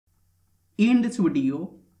In this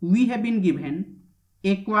video, we have been given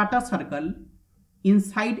a quarter circle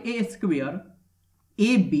inside a square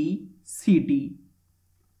ABCD,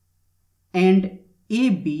 and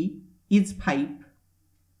AB is 5.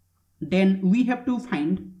 Then we have to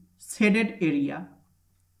find shaded area.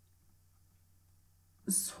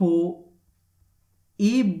 So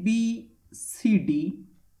ABCD,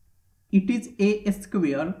 it is a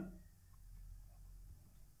square.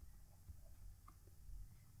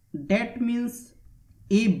 That means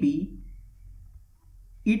AB,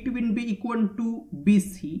 it will be equal to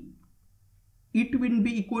BC, it will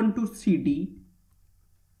be equal to CD,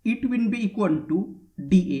 it will be equal to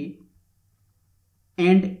DA,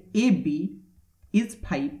 and AB is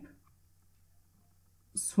 5.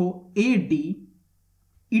 So AD,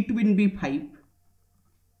 it will be 5,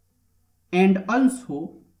 and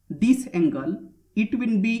also this angle, it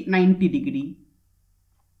will be 90 degree.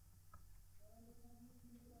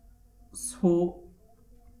 So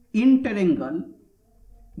in triangle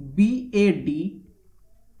BAD,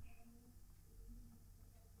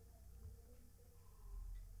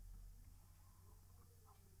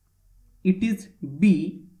 it is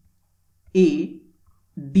BAD,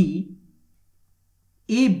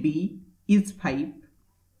 AB is 5,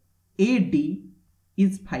 AD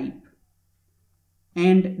is 5,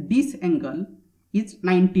 and this angle is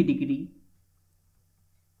 90 degree.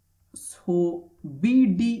 So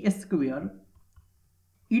BD square,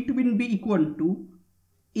 it will be equal to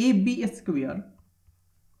AB square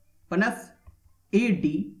plus AD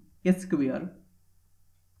square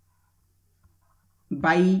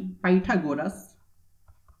by Pythagoras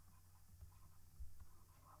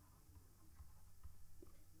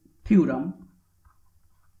theorem.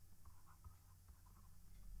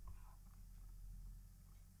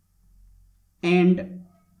 And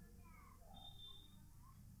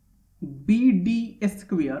BD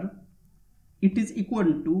square, it is equal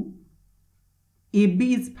to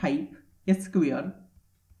AB is 5 square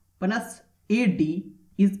plus AD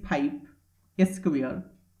is 5 square,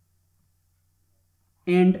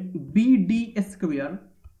 and BD square,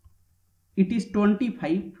 it is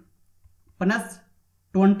 25 plus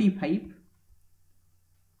 25,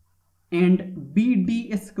 and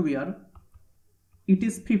BD square, it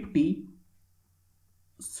is 50.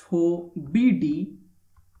 So BD,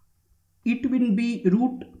 it will be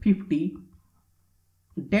root 50,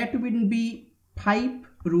 that will be 5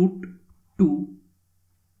 root 2.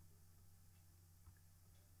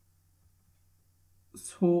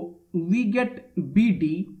 So we get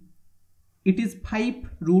BD, it is 5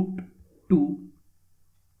 root 2,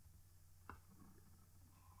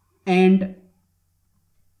 and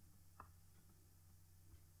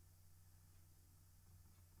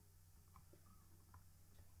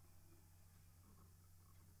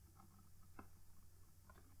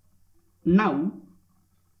now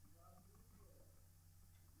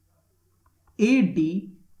AD,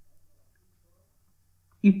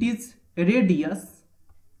 it is radius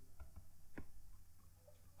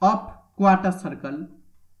of quarter circle,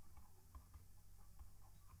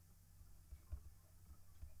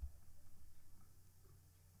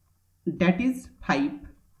 that is 5,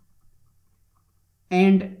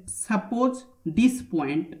 and suppose this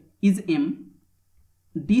point is M,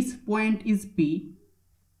 this point is P,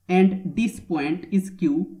 and this point is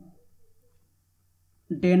Q,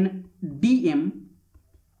 then DM,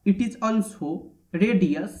 it is also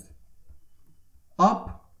radius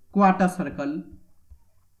of quarter circle.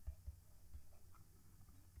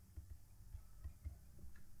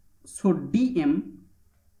 So DM,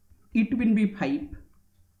 it will be 5,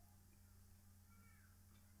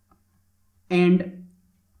 and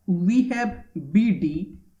we have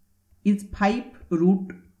BD is 5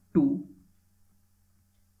 root 2.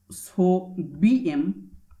 So BM,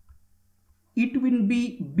 it will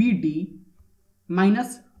be BD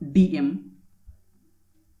minus DM,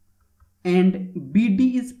 and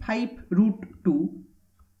BD is 5 root 2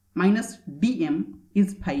 minus DM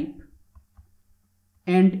is 5,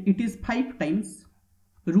 and it is 5 times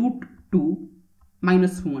root 2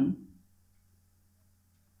 minus 1.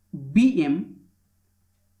 BM,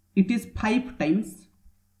 it is 5 times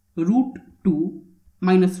root 2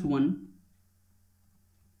 minus 1,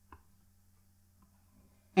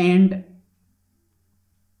 and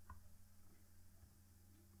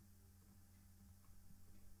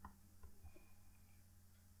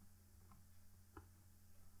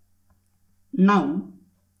now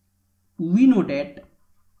we know that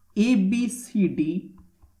ABCD,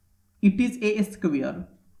 it is a square,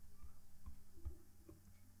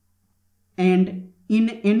 and in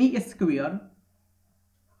any square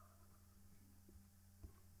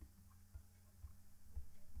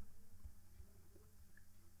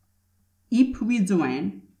if we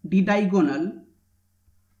join the diagonal,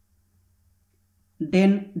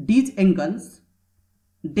 then these angles,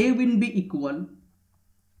 they will be equal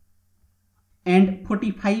and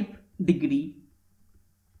 45 degree.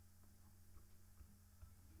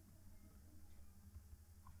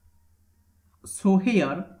 So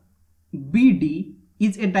here BD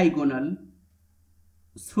is a diagonal,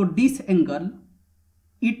 so this angle,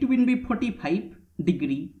 it will be 45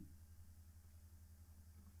 degree.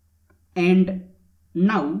 And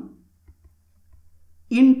now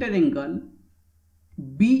interangle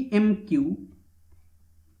BMQ,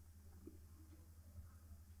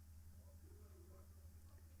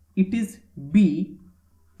 it is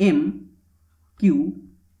BM,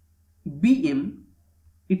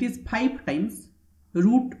 it is 5 times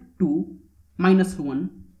root 2 minus 1.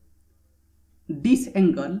 This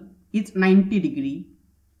angle is 90 degree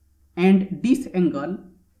and this angle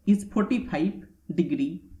is 45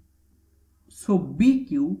 degree. So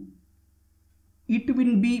BQ, it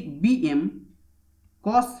will be BM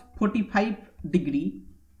cos 45 degree,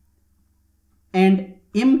 and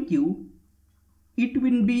MQ, it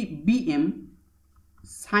will be BM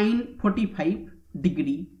sin 45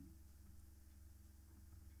 degree.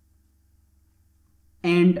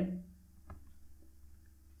 And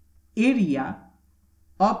area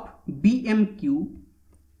of BMQ,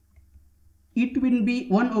 it will be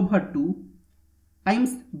 1/2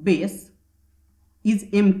 times base is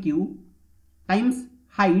MQ times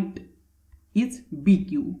height is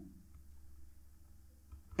BQ,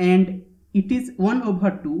 and it is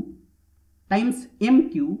 1/2 times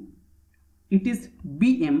MQ, it is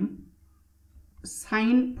BM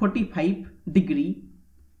sin 45 degree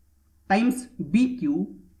times BQ,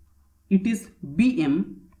 it is BM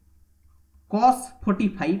cos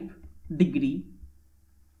 45 degree,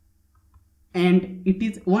 and it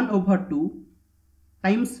is 1/2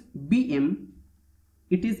 times BM,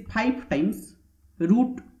 it is 5 times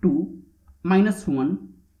root 2 minus 1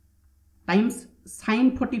 times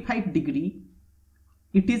sin 45 degree,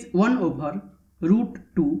 it is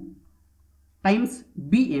 1/√2 times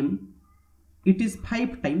BM, it is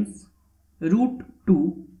 5 times root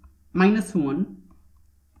 2 minus 1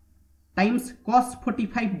 times cos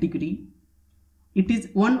 45 degree, it is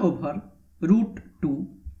 1/√2,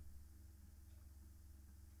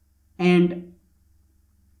 and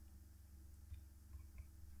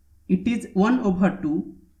it is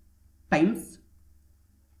 1/2 times,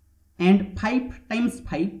 and 5 times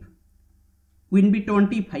 5 will be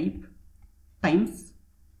 25 times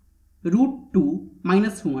root 2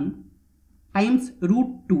 minus 1 times root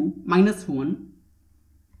 2 minus 1,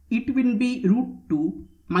 it will be root 2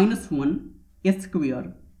 minus 1 square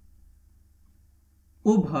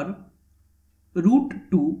over root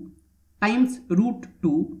 2 times root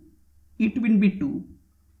 2, it will be 2,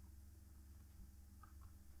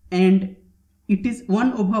 and it is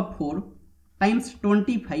 1/4 times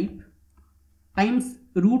 25 times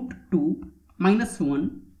root 2 minus 1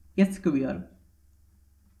 square,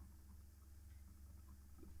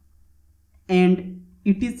 and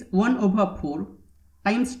it is 1/4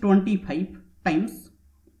 times 25 times,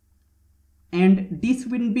 and this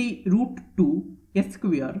will be root 2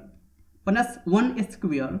 square plus 1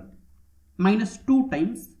 square minus 2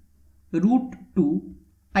 times root 2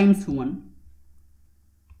 times 1,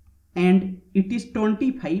 and it is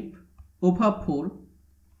 25/4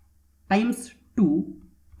 times 2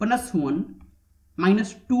 plus 1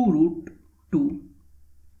 minus 2 root 2,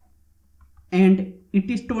 and it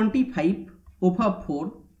is 25/4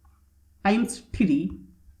 times 3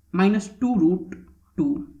 minus 2 root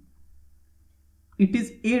 2. It is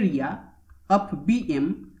area of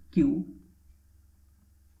BMQ,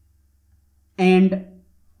 and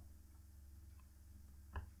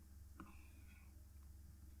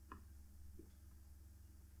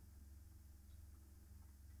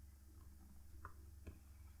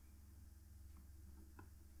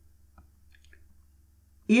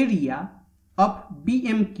area of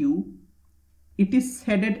BMQ, it is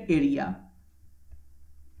shaded area,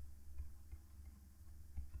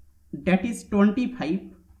 that is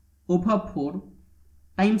 25/4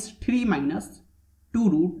 times 3 minus 2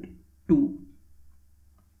 root 2.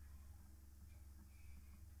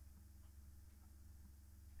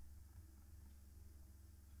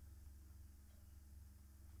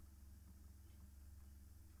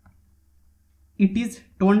 It is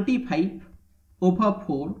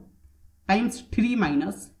 25/4 times 3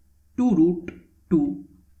 minus 2 root 2.